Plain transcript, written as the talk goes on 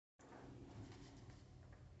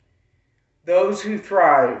those who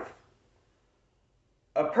thrive.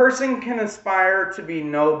 A person can aspire to be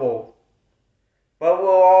noble, but will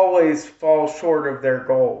always fall short of their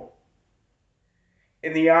goal.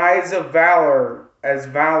 In the eyes of valor, as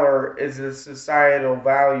valor is a societal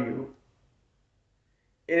value,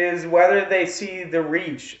 it is whether they see the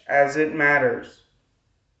reach as it matters,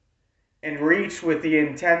 and reach with the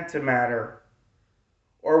intent to matter,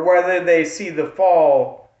 or whether they see the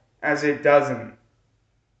fall as it doesn't,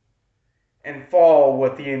 and fall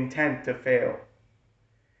with the intent to fail,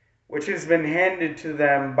 which has been handed to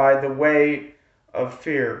them by the way of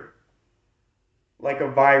fear, like a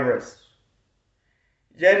virus.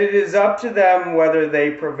 Yet it is up to them whether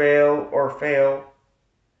they prevail or fail,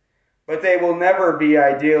 but they will never be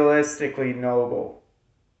idealistically noble,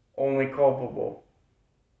 only culpable,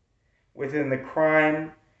 within the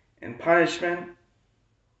crime and punishment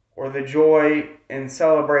or the joy and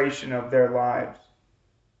celebration of their lives.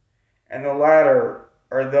 And the latter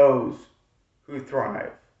are those who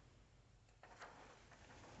thrive.